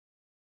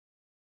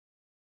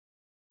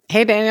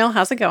Hey, Daniel.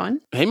 How's it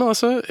going? Hey,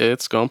 Melissa.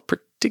 It's going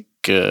pretty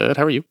good.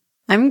 How are you?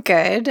 I'm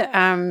good.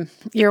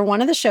 You're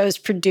one of the show's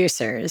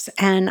producers,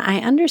 and I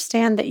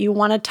understand that you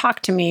want to talk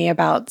to me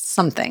about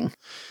something.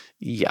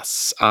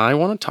 Yes, I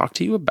want to talk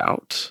to you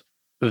about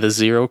the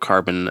Zero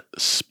Carbon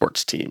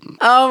Sports Team.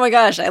 Oh my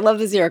gosh, I love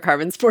the Zero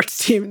Carbon Sports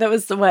Team. That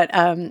was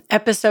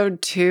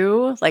episode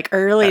 2, like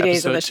early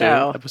days of the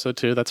show. Episode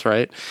 2, that's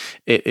right.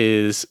 It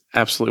is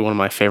absolutely one of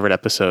my favorite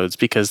episodes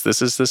because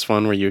this is this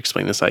one where you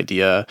explain this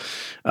idea,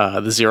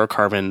 the Zero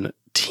Carbon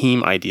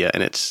team idea,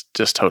 and it's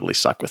just totally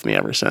stuck with me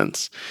ever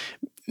since.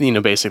 You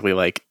know, basically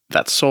like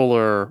that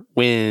solar,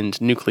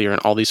 wind, nuclear, and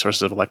all these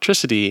sources of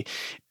electricity,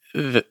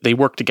 they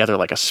work together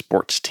like a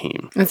sports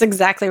team. That's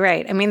exactly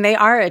right. I mean, they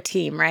are a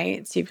team,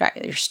 right? So you've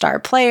got your star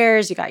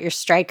players, you got your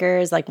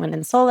strikers like wind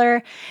and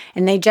solar,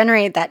 and they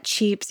generate that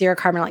cheap zero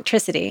carbon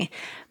electricity.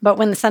 But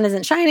when the sun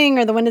isn't shining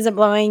or the wind isn't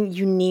blowing,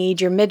 you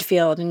need your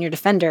midfield and your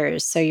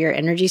defenders. So your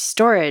energy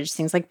storage,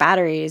 things like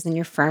batteries, and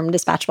your firm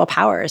dispatchable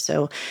power.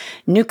 So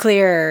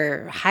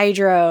nuclear,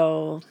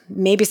 hydro,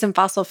 maybe some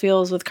fossil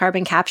fuels with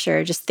carbon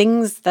capture, just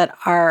things that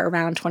are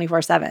around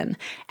 24/7.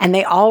 And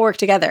they all work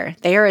together.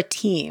 They are a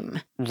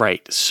team.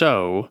 Right.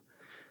 So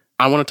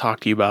I want to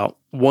talk to you about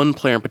one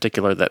player in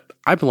particular that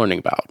I've been learning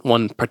about,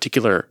 one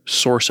particular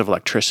source of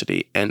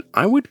electricity, and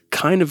I would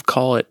kind of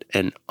call it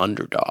an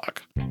underdog.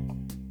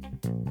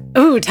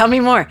 Ooh, tell me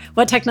more.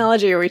 What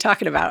technology are we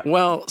talking about?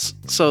 Well,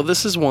 so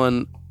this is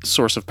one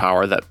source of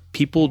power that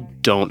people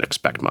don't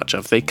expect much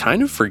of. They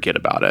kind of forget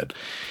about it.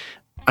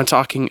 I'm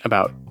talking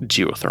about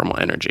geothermal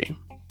energy.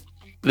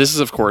 This is,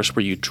 of course,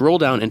 where you drill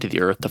down into the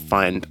earth to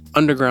find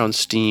underground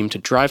steam to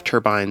drive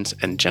turbines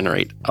and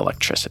generate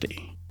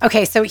electricity.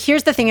 Okay, so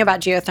here's the thing about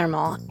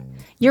geothermal.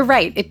 You're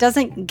right, it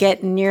doesn't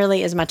get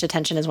nearly as much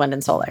attention as wind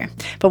and solar.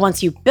 But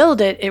once you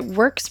build it, it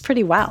works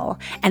pretty well.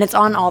 And it's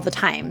on all the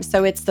time.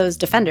 So it's those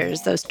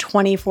defenders, those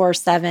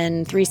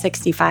 24/7,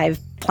 365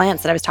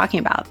 plants that I was talking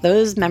about,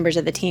 those members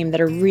of the team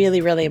that are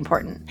really, really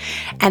important.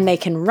 And they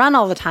can run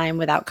all the time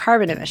without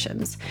carbon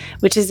emissions,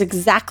 which is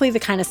exactly the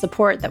kind of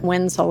support that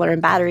wind, solar,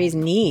 and batteries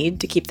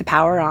need to keep the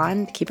power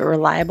on, to keep it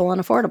reliable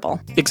and affordable.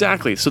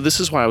 Exactly. So this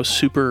is why I was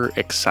super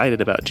excited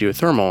about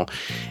geothermal.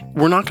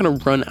 We're not going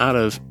to run out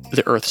of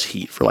the Earth's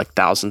heat for like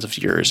thousands of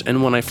years.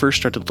 And when I first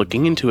started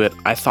looking into it,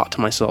 I thought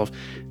to myself,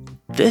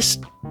 this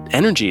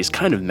energy is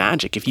kind of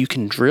magic. If you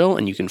can drill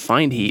and you can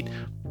find heat,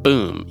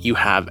 boom, you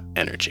have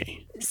energy.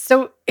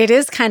 So it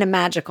is kind of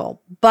magical,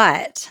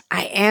 but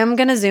I am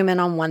going to zoom in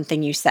on one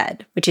thing you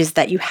said, which is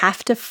that you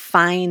have to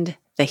find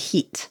the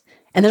heat.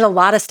 And there's a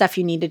lot of stuff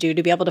you need to do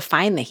to be able to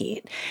find the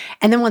heat.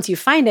 And then once you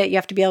find it, you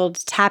have to be able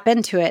to tap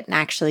into it and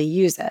actually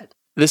use it.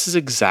 This is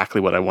exactly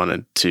what I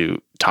wanted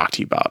to talk to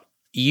you about.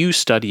 You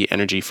study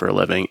energy for a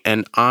living,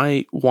 and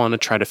I want to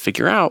try to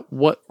figure out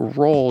what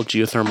role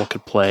geothermal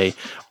could play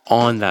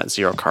on that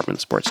zero carbon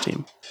sports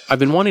team. I've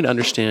been wanting to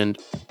understand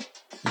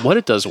what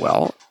it does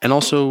well, and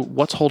also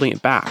what's holding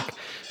it back.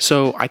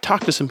 So I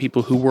talked to some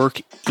people who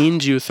work in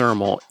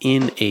geothermal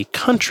in a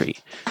country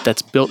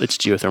that's built its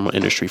geothermal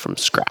industry from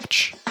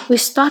scratch. We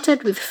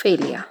started with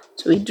failure.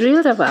 So we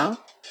drilled a well,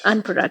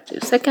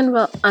 unproductive. Second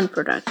well,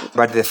 unproductive.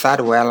 But the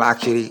third well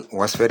actually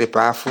was very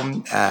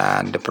powerful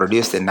and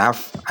produced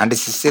enough. And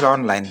this is still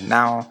online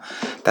now.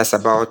 That's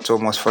about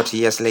almost 40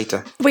 years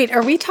later. Wait,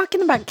 are we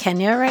talking about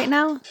Kenya right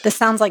now? This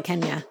sounds like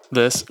Kenya.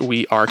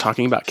 We are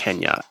talking about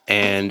Kenya,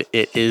 and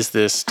it is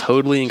this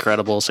totally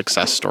incredible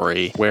success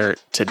story where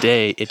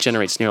today it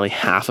generates nearly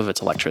half of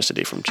its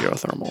electricity from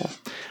geothermal.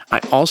 I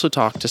also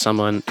talked to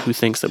someone who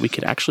thinks that we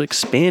could actually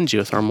expand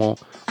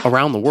geothermal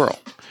around the world.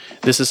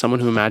 This is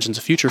someone who imagines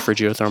a future for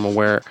geothermal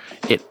where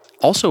it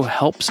also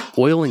helps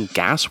oil and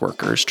gas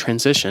workers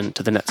transition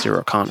to the net zero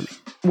economy.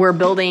 We're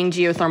building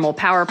geothermal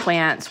power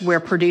plants.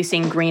 We're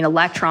producing green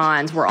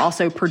electrons. We're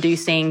also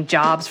producing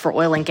jobs for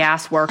oil and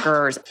gas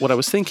workers. What I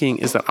was thinking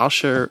is that I'll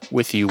share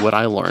with you what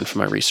I learned from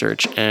my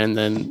research and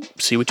then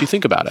see what you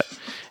think about it.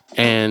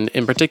 And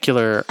in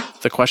particular,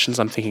 the questions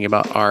I'm thinking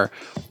about are,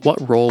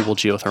 what role will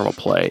geothermal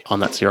play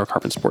on that zero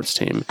carbon sports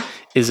team?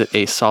 Is it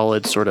a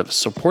solid sort of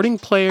supporting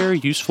player,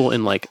 useful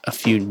in like a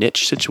few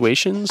niche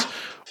situations?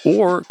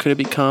 Or could it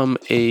become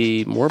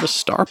more of a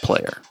star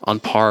player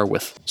on par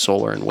with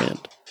solar and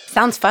wind?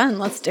 Sounds fun.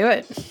 Let's do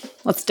it.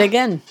 Let's dig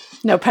in.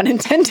 No pun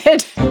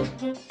intended.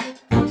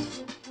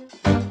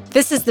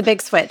 This is The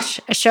Big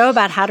Switch, a show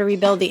about how to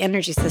rebuild the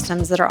energy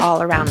systems that are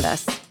all around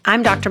us.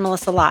 I'm Dr.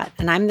 Melissa Lott,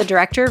 and I'm the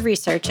Director of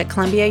Research at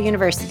Columbia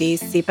University's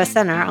SIPA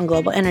Center on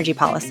Global Energy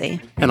Policy.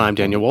 And I'm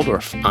Daniel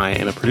Waldorf. I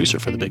am a producer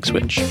for The Big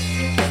Switch.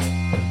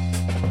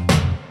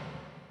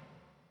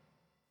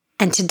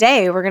 And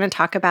today we're going to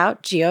talk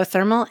about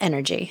geothermal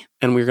energy.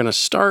 And we're going to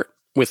start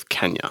with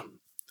Kenya,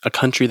 a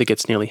country that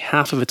gets nearly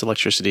half of its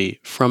electricity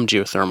from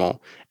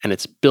geothermal, and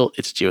it's built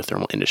its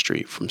geothermal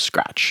industry from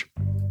scratch.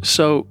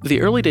 So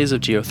the early days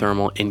of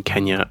geothermal in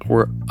Kenya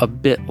were a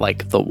bit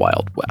like the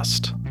Wild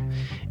West.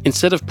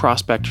 Instead of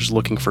prospectors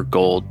looking for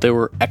gold, there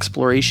were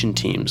exploration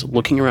teams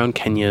looking around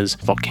Kenya's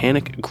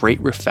volcanic Great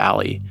Rift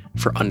Valley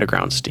for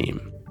underground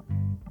steam.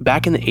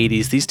 Back in the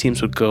 80s, these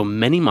teams would go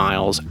many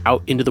miles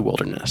out into the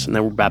wilderness, and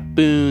there were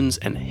baboons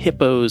and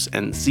hippos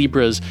and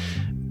zebras,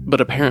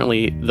 but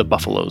apparently the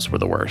buffaloes were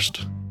the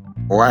worst.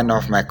 One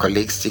of my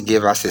colleagues, he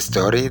gave us a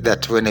story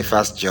that when he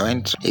first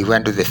joined, he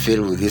went to the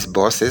field with his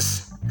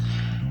bosses,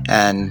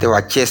 and they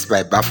were chased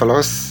by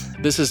buffaloes.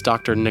 This is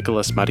Dr.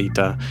 Nicholas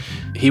Marita.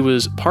 He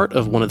was part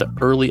of one of the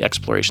early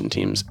exploration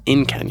teams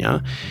in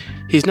Kenya.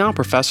 He's now a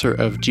professor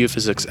of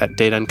geophysics at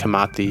Dedan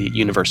Kimathi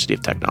University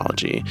of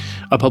Technology,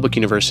 a public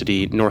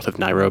university north of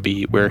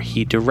Nairobi, where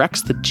he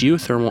directs the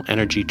Geothermal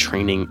Energy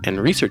Training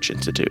and Research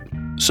Institute.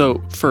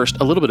 So first,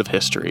 a little bit of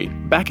history.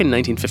 Back in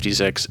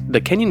 1956,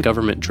 the Kenyan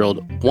government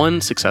drilled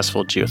one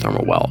successful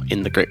geothermal well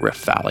in the Great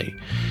Rift Valley.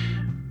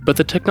 But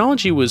the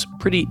technology was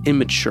pretty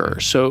immature,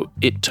 so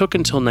it took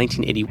until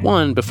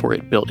 1981 before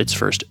it built its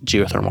first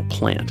geothermal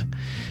plant.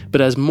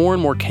 But as more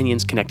and more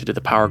Kenyans connected to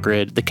the power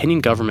grid, the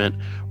Kenyan government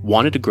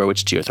wanted to grow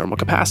its geothermal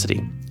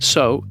capacity.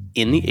 So,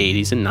 in the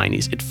 80s and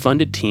 90s, it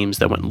funded teams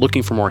that went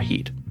looking for more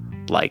heat,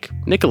 like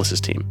Nicholas's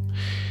team.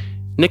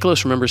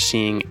 Nicholas remembers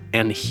seeing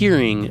and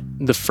hearing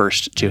the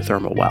first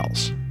geothermal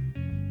wells.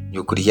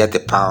 You could hear the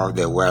power of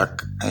the well,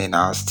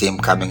 steam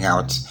coming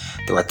out.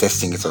 They were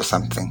testing it or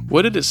something.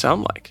 What did it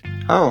sound like?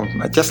 Oh,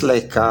 just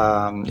like,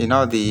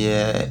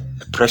 the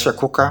pressure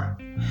cooker,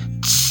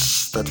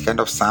 that kind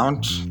of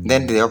sound.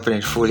 Then they opened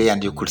it fully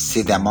and you could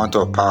see the amount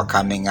of power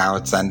coming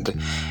out.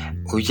 And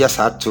we just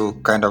had to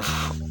kind of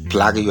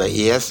plug your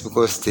ears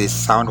because the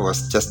sound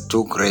was just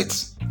too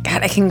great.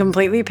 God, I can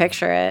completely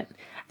picture it.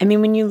 I mean,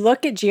 when you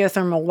look at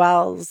geothermal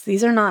wells,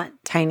 these are not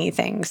tiny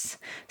things.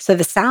 So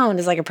the sound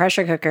is like a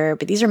pressure cooker,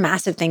 but these are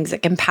massive things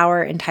that can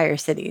power entire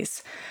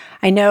cities.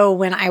 I know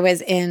when I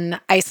was in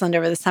Iceland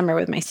over the summer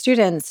with my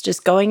students,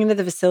 just going into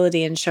the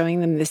facility and showing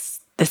them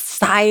the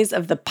size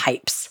of the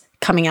pipes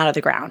coming out of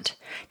the ground.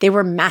 They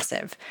were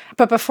massive.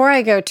 But before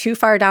I go too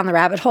far down the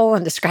rabbit hole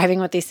in describing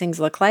what these things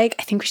look like,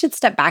 I think we should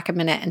step back a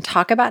minute and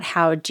talk about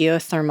how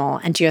geothermal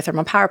and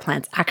geothermal power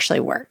plants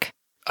actually work.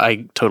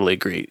 I totally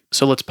agree.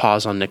 So let's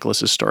pause on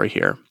Nicholas's story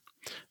here.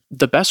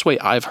 The best way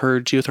I've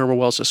heard geothermal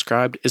wells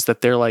described is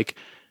that they're like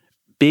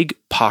big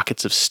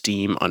pockets of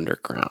steam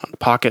underground,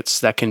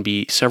 pockets that can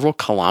be several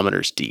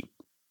kilometers deep.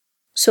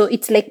 So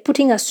it's like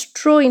putting a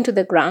straw into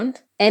the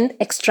ground and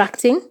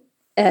extracting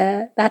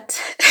that,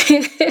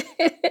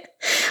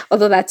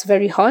 although that's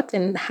very hot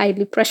and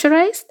highly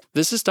pressurized.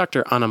 This is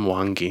Dr. Anna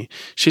Mwangi.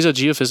 She's a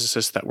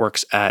geophysicist that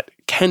works at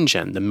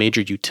KenGen, the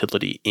major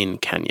utility in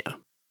Kenya.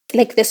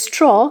 Like the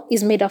straw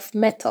is made of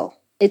metal.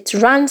 It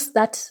runs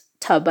that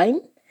turbine,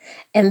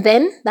 and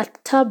then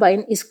that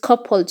turbine is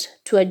coupled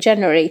to a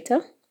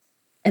generator,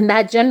 and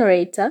that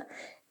generator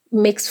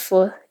makes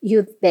for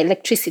you the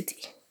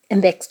electricity.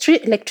 And the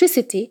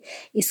electricity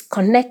is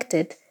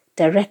connected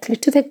directly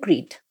to the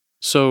grid.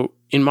 So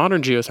in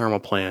modern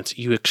geothermal plants,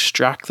 you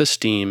extract the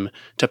steam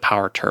to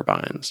power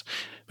turbines,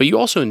 but you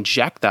also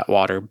inject that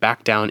water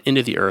back down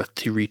into the earth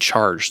to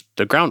recharge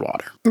the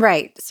groundwater.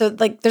 Right. So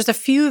there's a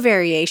few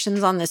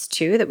variations on this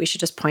too that we should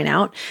just point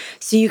out.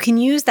 So you can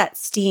use that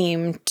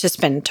steam to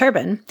spin a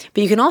turbine,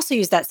 but you can also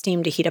use that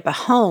steam to heat up a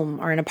home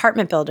or an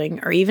apartment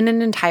building or even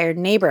an entire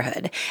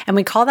neighborhood. And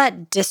we call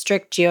that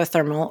district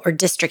geothermal or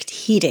district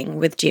heating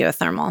with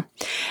geothermal.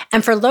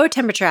 And for low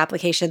temperature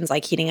applications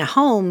like heating a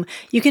home,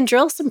 you can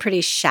drill some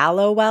pretty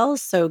shallow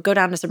wells. So go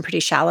down to some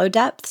pretty shallow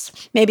depths,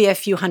 maybe a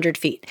few hundred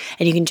feet,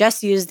 and you can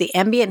just use the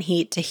ambient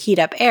heat to heat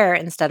up air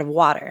instead of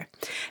water.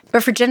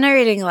 But for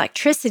generating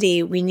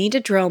electricity, we need to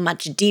drill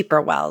much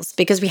deeper wells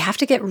because we have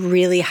to get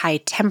really high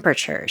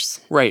temperatures.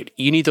 Right.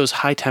 You need those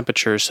high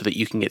temperatures so that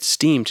you can get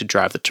steam to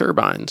drive the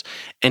turbines.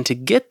 And to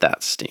get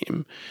that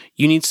steam,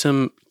 you need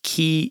some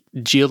key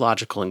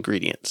geological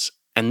ingredients.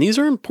 And these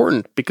are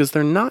important because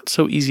they're not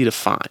so easy to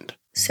find.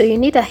 So you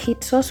need a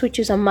heat source, which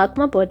is a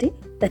magma body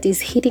that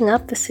is heating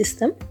up the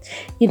system.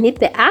 You need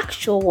the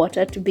actual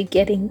water to be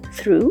getting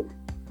through.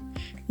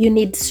 You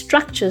need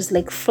structures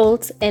like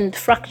faults and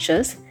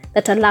fractures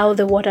that allow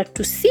the water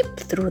to seep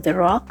through the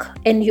rock.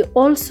 And you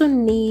also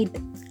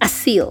need a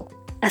seal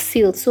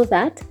so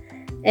that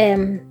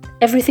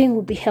everything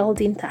will be held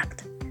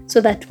intact,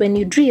 so that when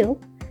you drill,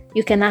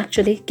 you can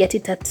actually get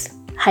it at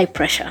high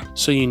pressure.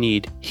 So you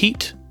need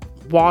heat,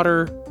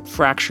 water,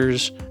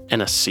 fractures,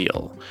 and a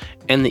seal.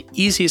 And the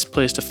easiest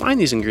place to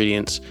find these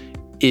ingredients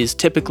is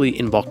typically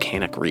in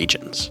volcanic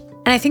regions.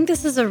 And I think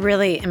this is a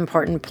really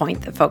important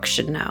point that folks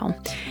should know.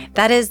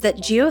 That is that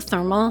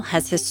geothermal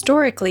has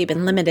historically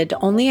been limited to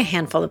only a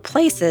handful of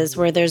places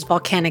where there's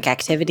volcanic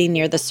activity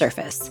near the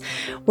surface,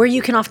 where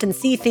you can often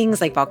see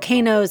things like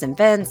volcanoes and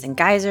vents and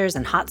geysers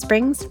and hot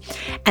springs.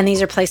 And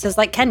these are places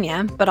like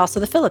Kenya, but also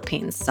the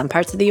Philippines, some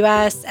parts of the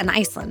US, and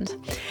Iceland.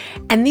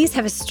 And these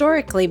have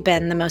historically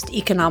been the most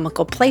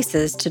economical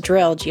places to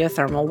drill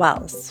geothermal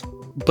wells.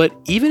 But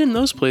even in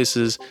those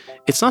places,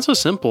 it's not so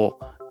simple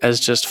as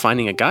just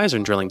finding a geyser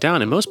and drilling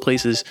down. In most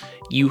places,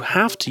 you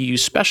have to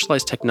use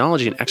specialized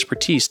technology and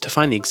expertise to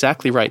find the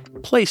exactly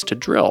right place to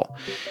drill.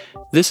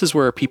 This is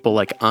where people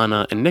like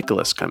Anna and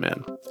Nicholas come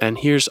in. And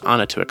here's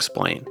Anna to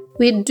explain.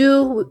 We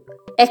do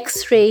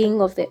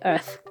X-raying of the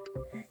earth.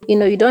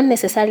 You don't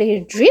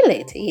necessarily drill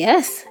it.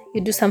 Yes,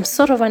 you do some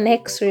sort of an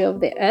X-ray of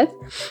the earth,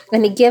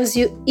 and it gives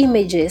you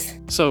images.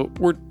 So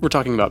we're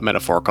talking about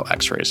metaphorical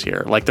X-rays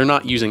here. Like, they're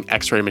not using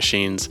X-ray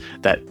machines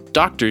that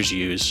doctors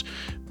use,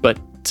 but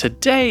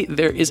today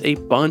there is a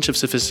bunch of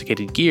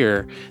sophisticated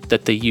gear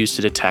that they use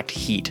to detect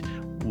heat,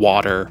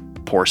 water,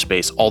 pore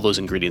space, all those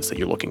ingredients that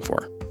you're looking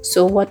for.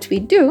 So what we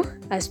do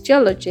as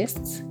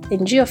geologists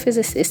and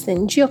geophysicists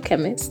and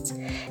geochemists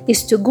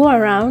is to go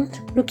around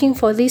looking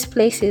for these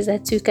places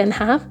that you can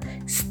have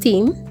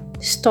steam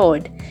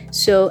stored.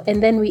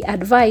 And then we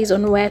advise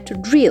on where to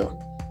drill.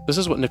 This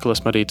is what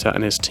Nicolas Marita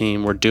and his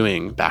team were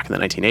doing back in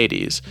the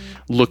 1980s,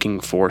 looking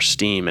for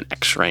steam and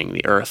X-raying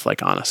the Earth,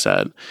 like Anna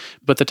said.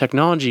 But the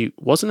technology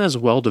wasn't as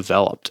well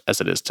developed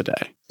as it is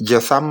today.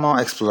 Geothermal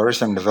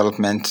exploration and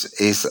development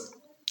is,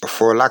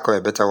 for lack of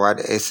a better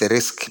word, is a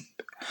risk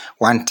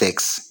one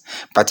takes,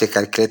 but a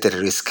calculated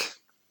risk.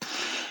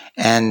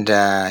 And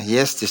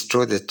yes, it's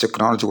true that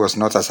technology was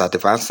not as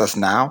advanced as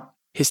now.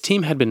 His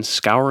team had been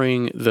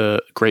scouring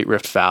the Great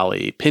Rift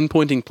Valley,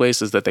 pinpointing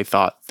places that they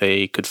thought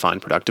they could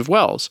find productive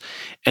wells.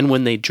 And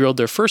when they drilled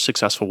their first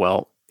successful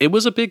well, it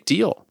was a big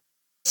deal.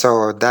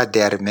 So that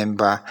day I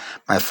remember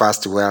my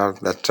first well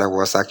that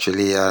was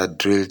actually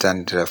drilled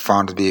and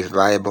found to be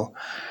viable.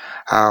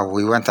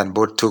 We went and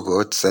bought 2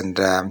 goats, and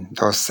there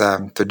was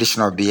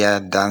traditional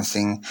beer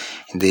dancing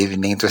in the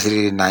evening. It was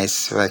really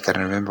nice, I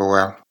can remember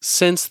well.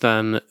 Since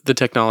then, the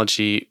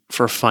technology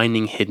for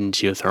finding hidden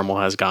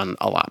geothermal has gotten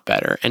a lot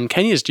better, and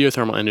Kenya's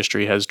geothermal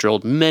industry has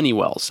drilled many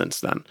wells since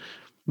then.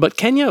 But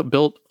Kenya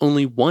built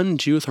only one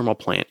geothermal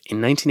plant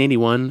in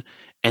 1981,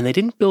 and they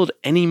didn't build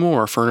any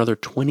more for another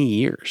 20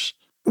 years.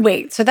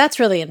 Wait, so that's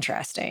really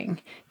interesting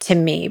to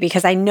me,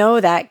 because I know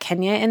that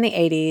Kenya in the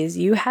 80s,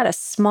 you had a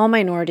small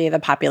minority of the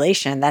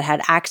population that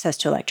had access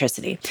to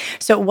electricity.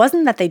 So it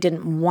wasn't that they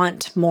didn't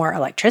want more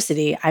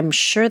electricity. I'm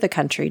sure the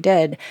country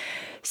did.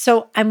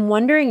 So I'm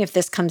wondering if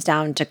this comes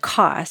down to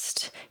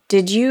cost.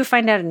 Did you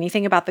find out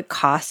anything about the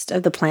cost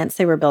of the plants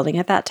they were building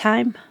at that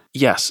time?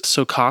 Yes,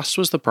 so cost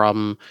was the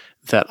problem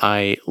that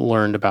I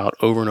learned about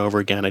over and over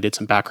again. I did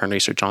some background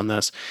research on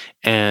this.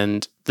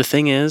 And the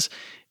thing is,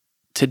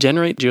 to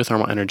generate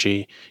geothermal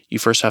energy, you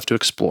first have to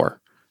explore.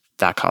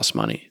 That costs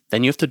money.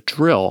 Then you have to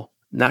drill.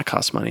 And that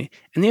costs money.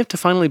 And then you have to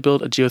finally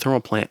build a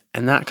geothermal plant,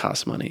 and that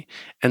costs money.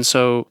 And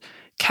so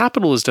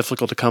capital is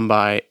difficult to come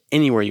by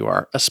anywhere you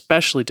are,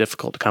 especially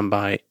difficult to come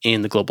by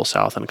in the global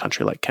south in a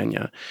country like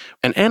Kenya.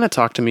 And Anna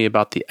talked to me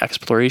about the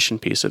exploration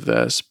piece of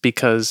this,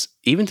 because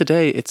even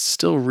today, it's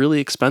still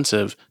really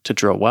expensive to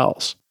drill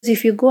wells.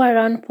 If you go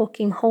around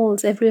poking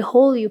holes, every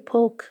hole you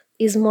poke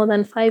is more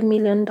than $5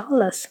 million.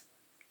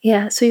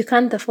 Yeah, so you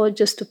can't afford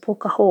just to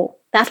poke a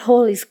hole. That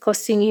hole is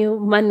costing you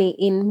money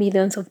in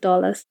millions of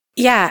dollars.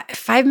 Yeah,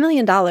 $5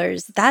 million,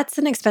 that's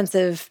an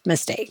expensive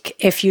mistake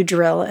if you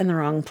drill in the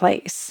wrong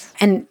place.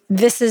 And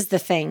this is the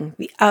thing,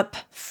 the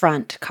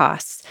upfront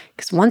costs.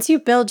 Because once you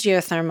build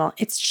geothermal,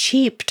 it's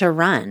cheap to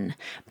run.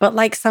 But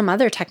like some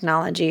other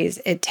technologies,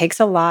 it takes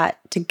a lot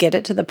to get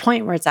it to the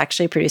point where it's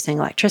actually producing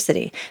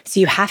electricity. So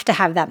you have to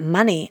have that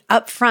money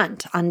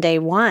upfront on day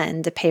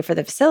one to pay for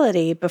the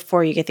facility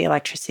before you get the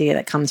electricity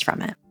that comes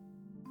from it.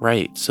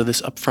 Right, so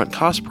this upfront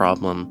cost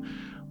problem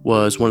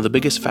was one of the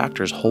biggest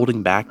factors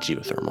holding back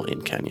geothermal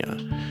in Kenya.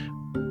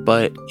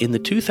 But in the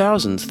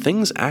 2000s,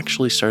 things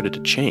actually started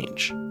to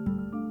change.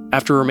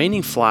 After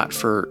remaining flat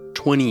for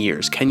 20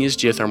 years, Kenya's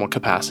geothermal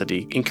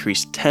capacity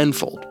increased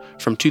tenfold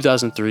from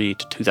 2003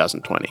 to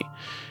 2020.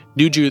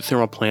 New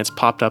geothermal plants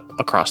popped up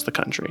across the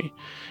country.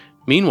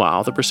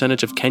 Meanwhile, the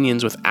percentage of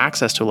Kenyans with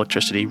access to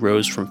electricity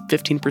rose from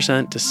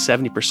 15% to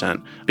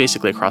 70%,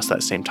 basically across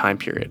that same time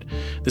period.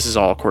 This is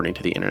all according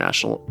to the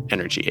International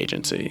Energy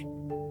Agency.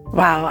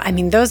 Wow, I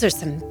mean, those are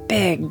some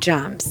big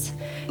jumps.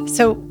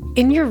 So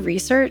in your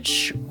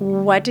research,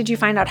 what did you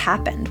find out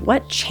happened?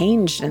 What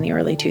changed in the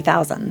early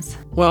 2000s?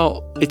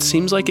 Well, it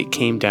seems like it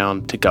came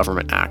down to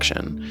government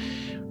action.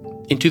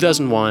 In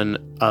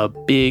 2001, a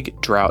big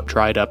drought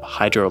dried up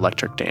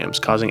hydroelectric dams,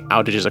 causing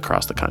outages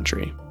across the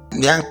country.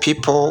 Young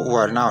people who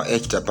are now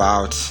aged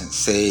about,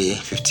 say,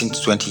 15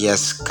 to 20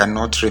 years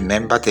cannot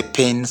remember the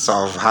pains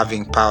of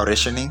having power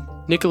rationing.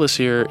 Nicholas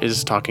here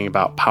is talking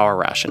about power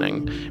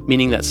rationing,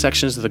 meaning that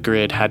sections of the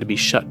grid had to be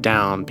shut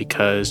down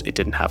because it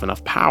didn't have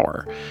enough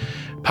power.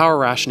 Power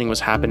rationing was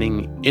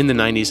happening in the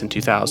 90s and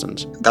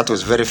 2000s. That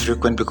was very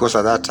frequent because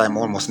at that time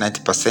almost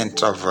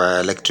 90% of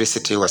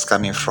electricity was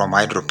coming from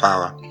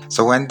hydropower.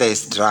 So when there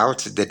is drought,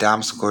 the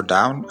dams go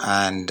down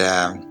and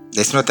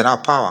there's not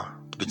enough power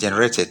to be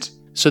generated.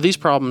 So these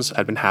problems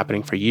had been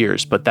happening for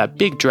years, but that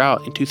big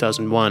drought in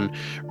 2001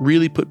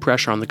 really put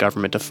pressure on the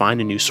government to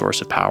find a new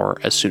source of power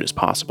as soon as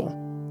possible.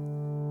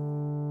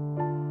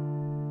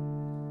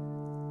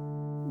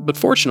 But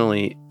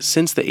fortunately,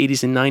 since the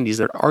 80s and 90s,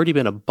 there had already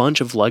been a bunch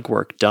of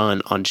legwork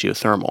done on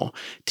geothermal.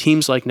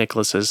 Teams like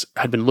Nicholas's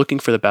had been looking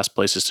for the best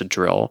places to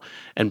drill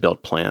and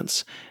build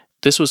plants.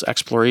 This was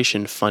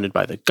exploration funded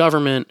by the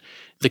government,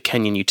 the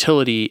Kenyan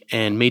utility,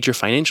 and major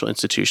financial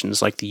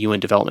institutions like the UN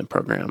Development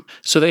Program.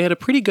 So they had a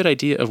pretty good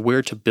idea of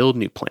where to build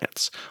new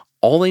plants.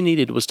 All they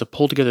needed was to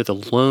pull together the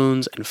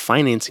loans and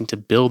financing to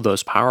build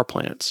those power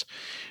plants,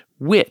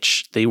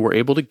 which they were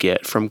able to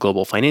get from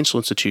global financial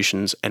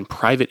institutions and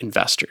private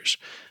investors.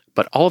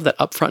 But all of that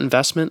upfront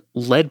investment,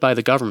 led by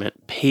the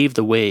government, paved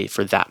the way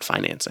for that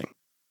financing.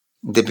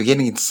 In the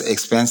beginning, it's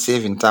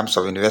expensive in terms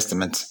of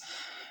investment,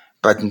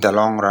 but in the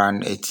long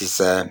run, it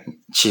is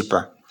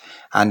cheaper.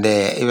 And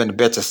even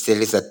better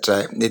still is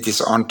that it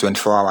is on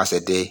 24 hours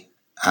a day,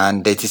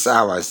 and it is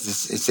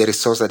ours. It's a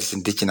resource that is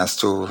indigenous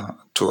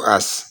to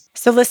us.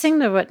 So listening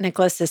to what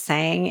Nicholas is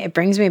saying, it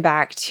brings me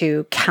back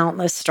to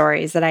countless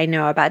stories that I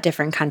know about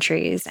different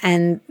countries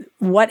and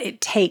what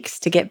it takes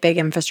to get big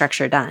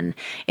infrastructure done.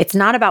 It's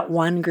not about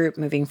one group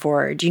moving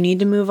forward. You need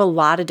to move a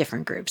lot of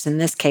different groups. In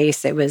this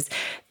case, it was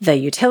the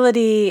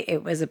utility,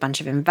 it was a bunch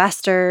of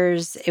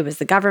investors, it was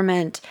the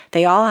government.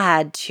 They all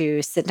had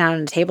to sit down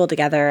at a table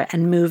together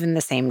and move in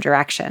the same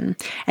direction.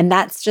 And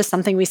that's just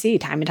something we see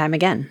time and time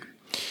again.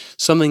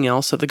 Something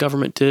else that the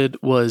government did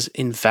was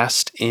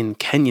invest in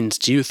Kenyans'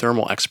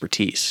 geothermal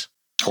expertise.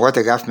 What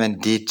the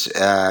government did,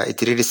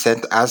 it really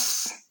sent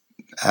us,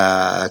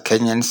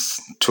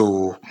 Kenyans,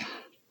 to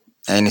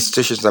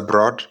institutions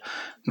abroad,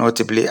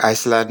 notably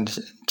Iceland,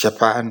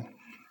 Japan,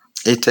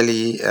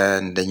 Italy,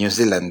 and New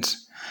Zealand.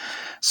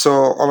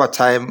 So over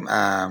time,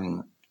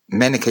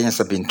 many Kenyans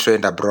have been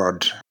trained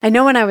abroad. I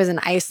know when I was in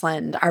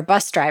Iceland, our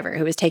bus driver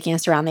who was taking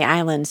us around the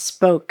island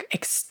spoke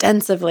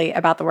extensively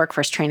about the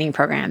workforce training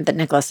program that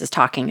Nicholas is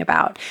talking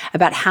about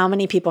how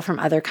many people from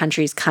other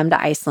countries come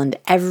to Iceland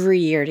every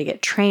year to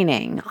get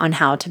training on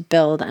how to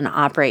build and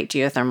operate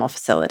geothermal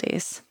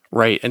facilities.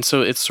 Right. And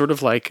so it's sort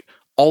of like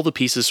all the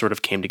pieces sort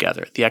of came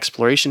together. The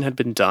exploration had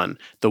been done,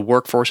 the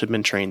workforce had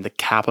been trained, the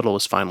capital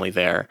is finally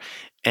there.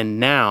 And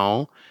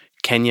now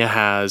Kenya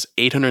has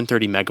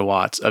 830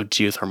 megawatts of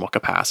geothermal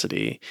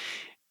capacity,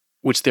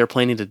 which they're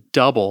planning to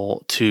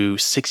double to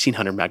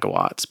 1,600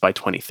 megawatts by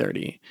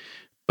 2030.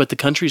 But the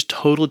country's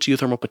total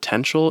geothermal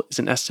potential is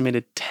an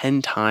estimated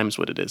 10 times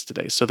what it is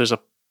today. So there's a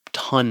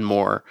ton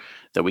more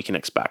that we can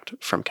expect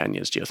from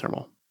Kenya's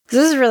geothermal.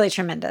 This is really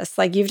tremendous.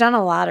 Like, you've done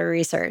a lot of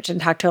research and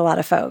talked to a lot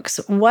of folks.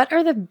 What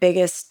are the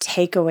biggest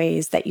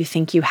takeaways that you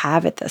think you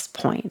have at this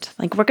point?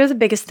 Like, what are the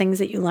biggest things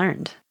that you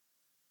learned?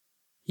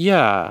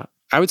 Yeah,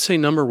 I would say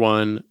number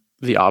one,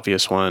 the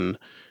obvious one,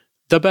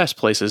 the best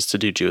places to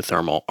do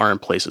geothermal are in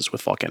places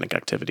with volcanic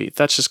activity.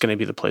 That's just going to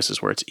be the places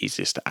where it's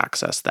easiest to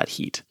access that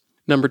heat.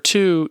 Number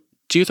two,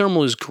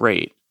 geothermal is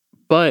great,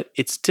 but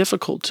it's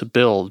difficult to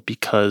build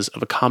because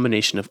of a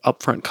combination of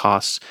upfront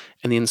costs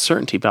and the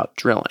uncertainty about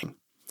drilling.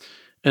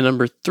 And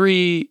number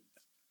three,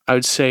 I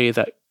would say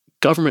that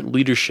government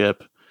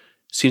leadership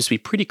seems to be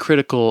pretty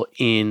critical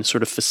in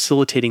sort of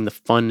facilitating the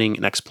funding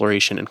and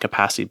exploration and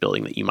capacity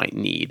building that you might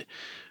need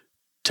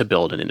to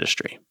build an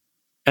industry.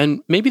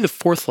 And maybe the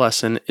fourth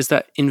lesson is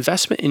that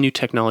investment in new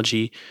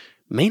technology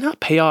may not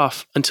pay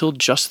off until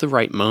just the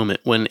right moment,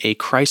 when a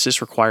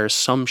crisis requires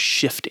some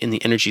shift in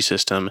the energy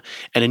system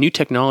and a new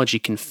technology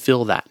can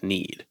fill that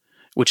need,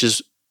 which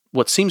is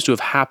what seems to have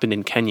happened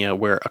in Kenya,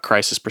 where a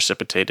crisis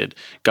precipitated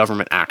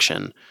government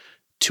action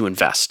to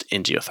invest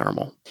in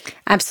geothermal.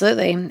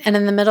 Absolutely. And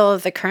in the middle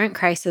of the current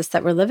crisis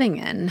that we're living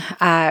in,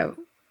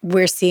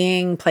 we're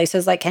seeing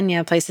places like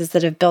Kenya, places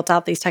that have built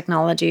out these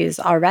technologies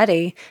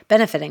already,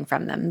 benefiting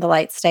from them. The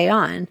lights stay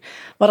on.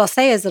 What I'll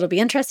say is it'll be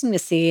interesting to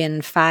see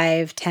in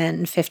 5,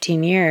 10,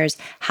 15 years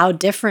how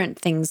different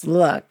things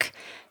look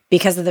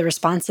because of the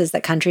responses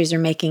that countries are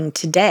making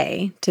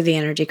today to the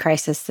energy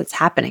crisis that's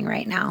happening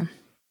right now.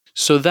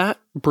 So that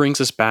brings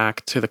us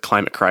back to the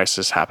climate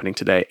crisis happening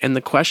today and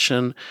the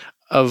question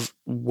of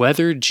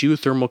whether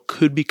geothermal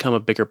could become a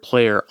bigger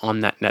player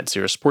on that net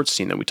zero sports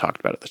scene that we talked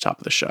about at the top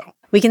of the show.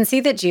 We can see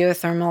that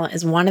geothermal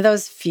is one of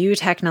those few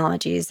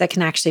technologies that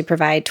can actually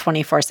provide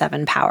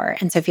 24/7 power.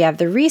 And so if you have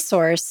the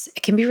resource,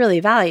 it can be really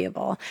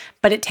valuable,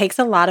 but it takes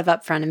a lot of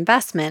upfront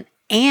investment,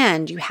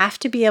 and you have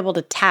to be able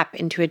to tap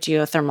into a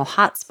geothermal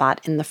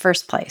hotspot in the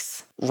first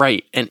place.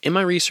 Right. And in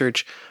my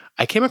research,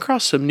 I came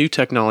across some new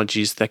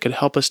technologies that could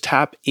help us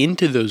tap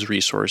into those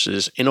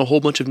resources in a whole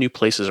bunch of new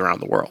places around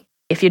the world.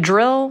 If you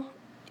drill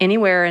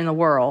anywhere in the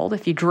world,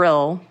 if you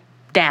drill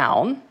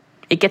down,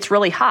 it gets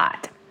really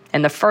hot.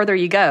 And the further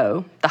you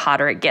go, the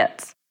hotter it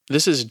gets.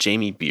 This is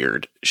Jamie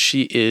Beard.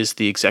 She is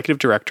the executive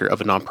director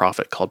of a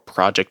nonprofit called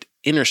Project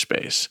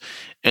Innerspace.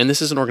 And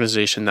this is an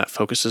organization that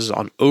focuses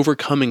on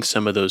overcoming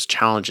some of those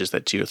challenges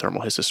that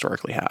geothermal has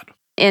historically had.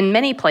 In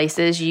many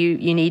places, you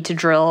need to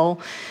drill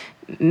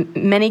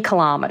many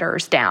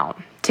kilometers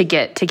down to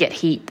get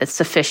heat that's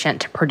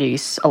sufficient to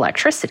produce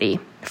electricity,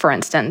 for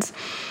instance.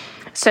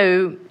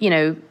 So,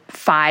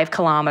 5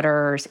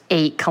 kilometers,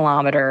 8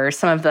 kilometers,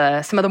 some of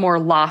the more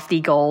lofty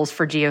goals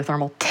for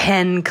geothermal,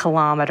 10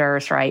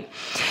 kilometers, right?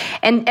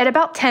 And at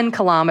about 10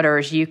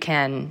 kilometers, you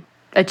can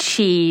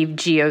achieve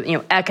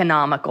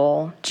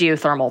economical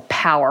geothermal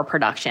power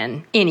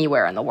production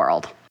anywhere in the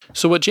world.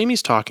 So what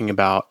Jamie's talking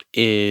about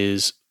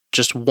is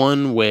just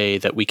one way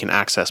that we can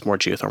access more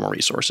geothermal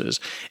resources.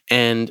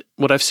 And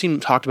what I've seen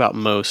talked about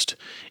most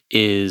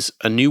is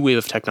a new wave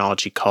of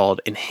technology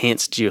called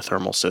enhanced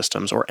geothermal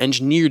systems or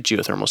engineered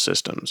geothermal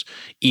systems,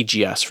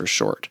 EGS for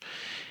short.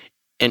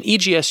 And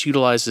EGS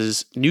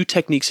utilizes new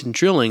techniques in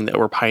drilling that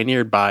were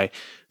pioneered by,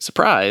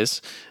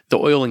 surprise, the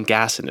oil and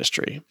gas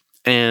industry.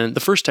 And the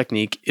first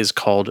technique is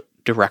called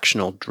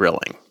directional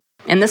drilling.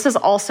 And this is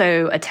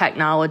also a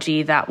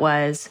technology that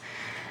was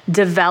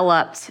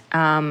developed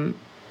and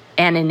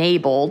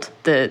enabled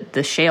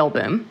the shale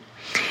boom.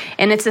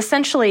 And it's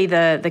essentially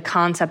the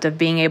concept of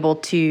being able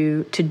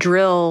to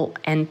drill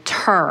and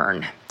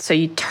turn. So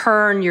you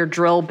turn your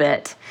drill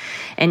bit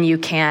and you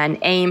can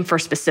aim for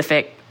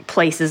specific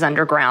places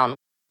underground.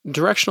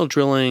 Directional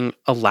drilling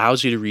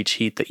allows you to reach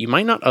heat that you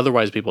might not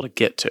otherwise be able to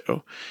get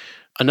to.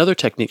 Another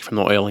technique from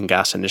the oil and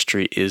gas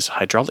industry is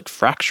hydraulic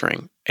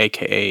fracturing,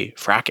 aka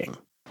fracking.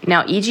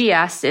 Now,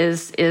 EGS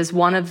is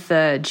one of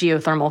the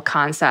geothermal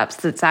concepts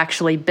that's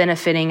actually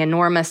benefiting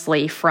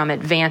enormously from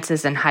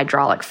advances in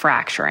hydraulic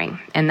fracturing.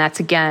 And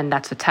that's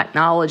a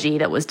technology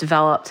that was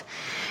developed,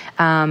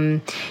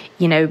 through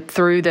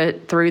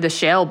the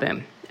shale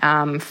boom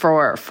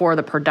for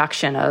the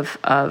production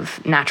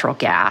of natural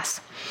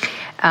gas.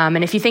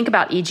 And if you think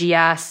about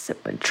EGS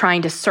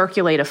trying to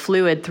circulate a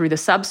fluid through the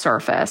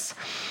subsurface,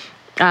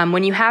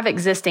 when you have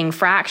existing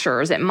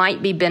fractures, it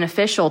might be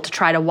beneficial to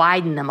try to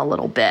widen them a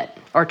little bit,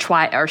 or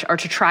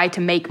to try to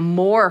make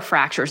more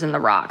fractures in the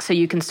rock so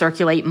you can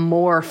circulate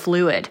more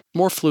fluid.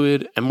 More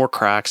fluid and more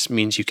cracks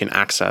means you can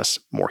access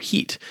more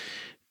heat.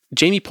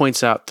 Jamie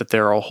points out that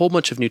there are a whole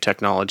bunch of new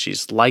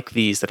technologies like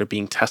these that are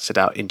being tested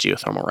out in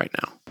geothermal right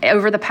now.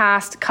 Over the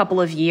past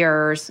couple of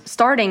years,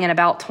 starting in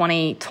about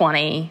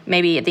 2020,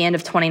 maybe at the end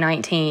of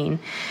 2019,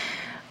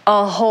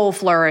 a whole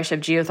flourish of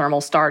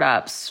geothermal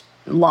startups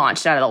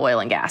launched out of the oil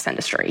and gas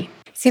industry.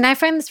 See, and I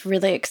find this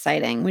really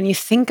exciting when you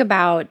think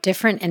about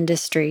different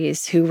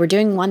industries who were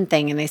doing one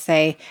thing and they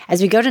say, as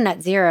we go to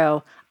net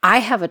zero, I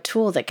have a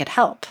tool that could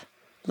help.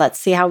 Let's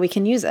see how we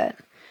can use it.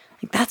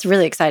 That's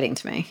really exciting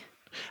to me.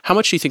 How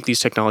much do you think these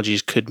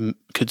technologies could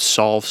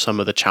solve some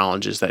of the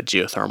challenges that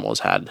geothermal has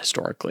had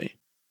historically?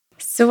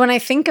 So when I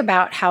think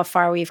about how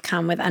far we've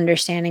come with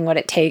understanding what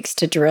it takes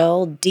to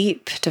drill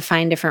deep to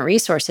find different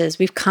resources,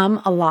 we've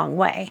come a long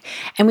way.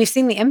 And we've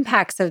seen the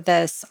impacts of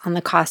this on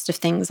the cost of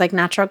things like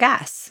natural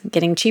gas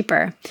getting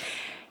cheaper.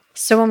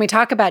 So when we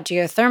talk about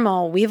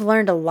geothermal, we've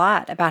learned a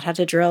lot about how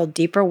to drill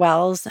deeper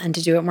wells and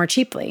to do it more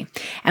cheaply.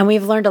 And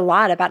we've learned a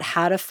lot about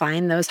how to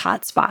find those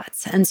hot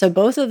spots. And so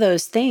both of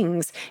those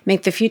things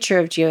make the future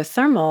of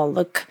geothermal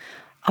look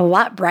a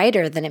lot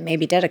brighter than it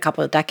maybe did a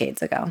couple of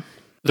decades ago.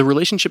 The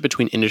relationship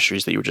between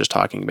industries that you were just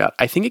talking about,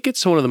 I think it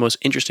gets to one of the most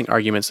interesting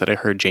arguments that I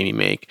heard Jamie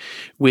make,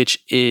 which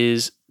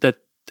is that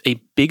a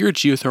bigger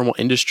geothermal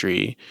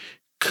industry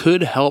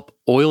could help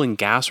oil and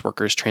gas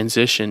workers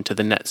transition to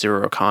the net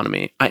zero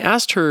economy. I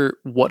asked her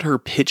what her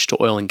pitch to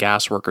oil and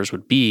gas workers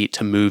would be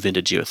to move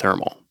into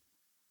geothermal.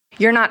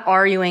 You're not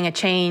arguing a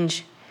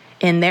change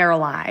in their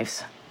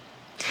lives.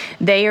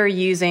 They are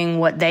using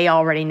what they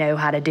already know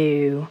how to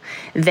do.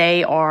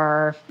 They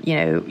are,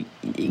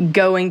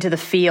 going to the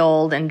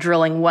field and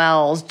drilling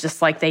wells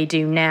just like they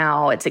do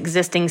now. It's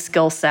existing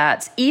skill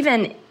sets,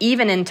 even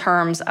in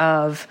terms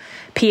of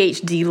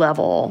PhD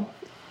level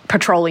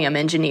petroleum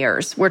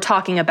engineers. We're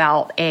talking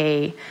about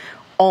a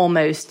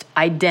almost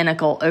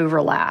identical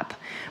overlap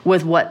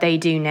with what they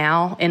do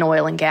now in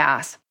oil and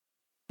gas.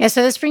 Yeah,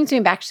 so this brings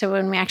me back to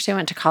when we actually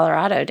went to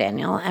Colorado,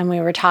 Daniel, and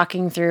we were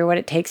talking through what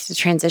it takes to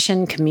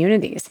transition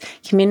communities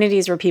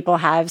where people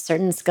have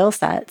certain skill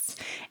sets,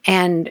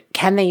 and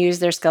can they use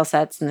their skill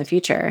sets in the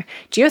future?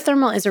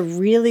 Geothermal is a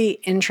really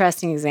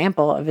interesting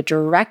example of a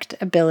direct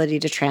ability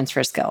to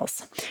transfer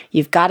skills.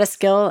 You've got a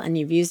skill and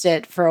you've used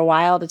it for a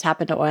while to tap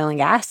into oil and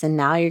gas, and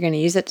now you're going to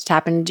use it to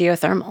tap into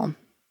geothermal.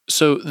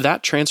 So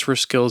that transfer of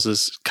skills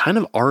is kind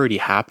of already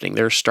happening.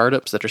 There are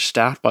startups that are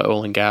staffed by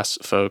oil and gas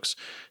folks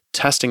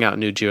testing out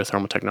new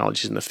geothermal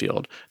technologies in the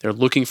field. They're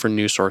looking for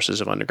new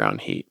sources of underground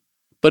heat.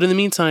 But in the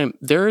meantime,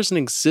 there is an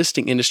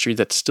existing industry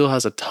that still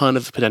has a ton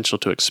of potential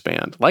to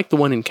expand, like the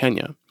one in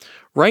Kenya.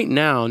 Right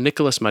now,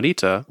 Nicholas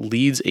Marita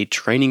leads a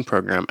training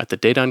program at the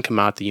Dedan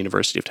Kimathi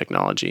University of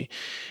Technology,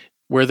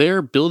 where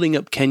they're building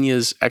up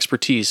Kenya's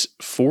expertise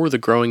for the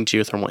growing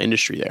geothermal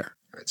industry there.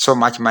 So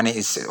much money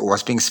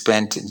was being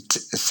spent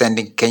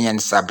sending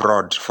Kenyans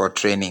abroad for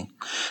training.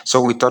 So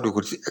we thought we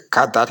could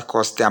cut that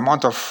cost. The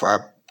amount of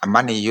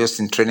money used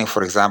in training,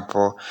 for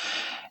example,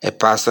 a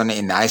person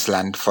in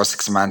Iceland for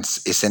 6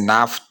 months is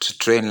enough to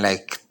train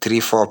like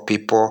 3-4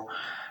 people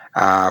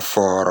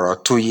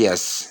for 2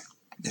 years.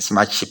 It's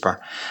much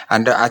cheaper.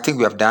 And I think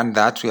we have done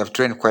that. We have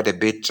trained quite a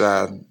bit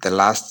the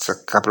last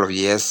couple of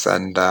years.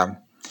 And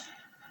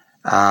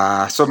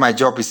so my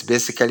job is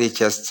basically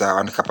just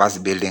on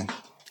capacity building.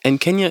 And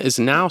Kenya is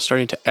now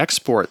starting to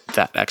export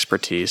that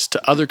expertise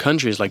to other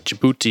countries like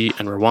Djibouti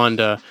and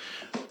Rwanda,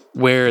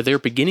 where they're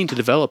beginning to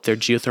develop their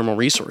geothermal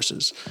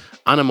resources.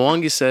 Anna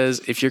Mwangi says,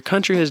 if your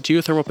country has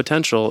geothermal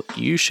potential,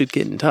 you should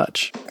get in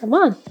touch. Come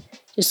on,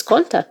 just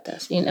contact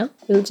us,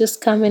 We'll just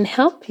come and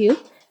help you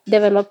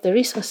develop the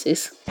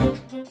resources.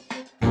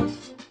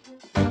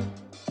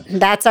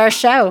 That's our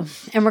show.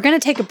 And we're going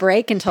to take a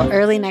break until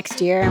early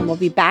next year, and we'll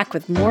be back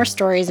with more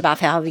stories about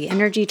how the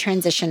energy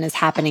transition is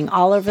happening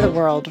all over the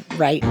world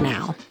right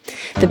now.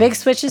 The Big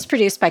Switch is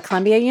produced by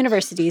Columbia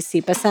University's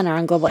SEPA Center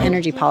on Global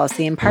Energy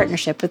Policy in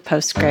partnership with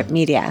Postscript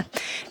Media.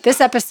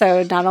 This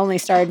episode not only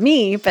starred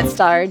me, but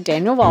starred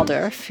Daniel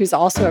Waldorf, who's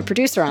also a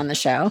producer on the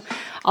show.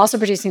 Also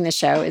producing the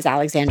show is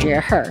Alexandria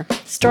Herr.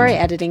 Story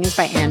editing is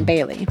by Ann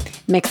Bailey.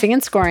 Mixing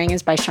and scoring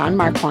is by Sean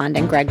Marquand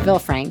and Greg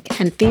Vilfrank,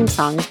 and theme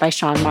songs by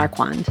Sean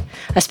Marquand.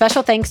 A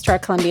special thanks to our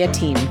Columbia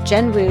team,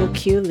 Jen Wu,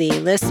 Q Lee,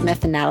 Liz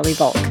Smith, and Natalie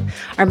Volk.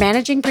 Our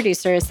managing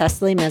producer is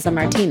Cecily Meza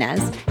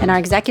Martinez, and our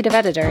executive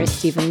editor is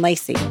Stephen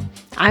Lacey.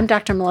 I'm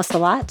Dr. Melissa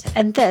Lott,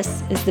 and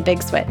this is The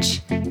Big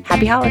Switch.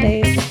 Happy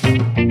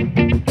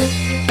holidays.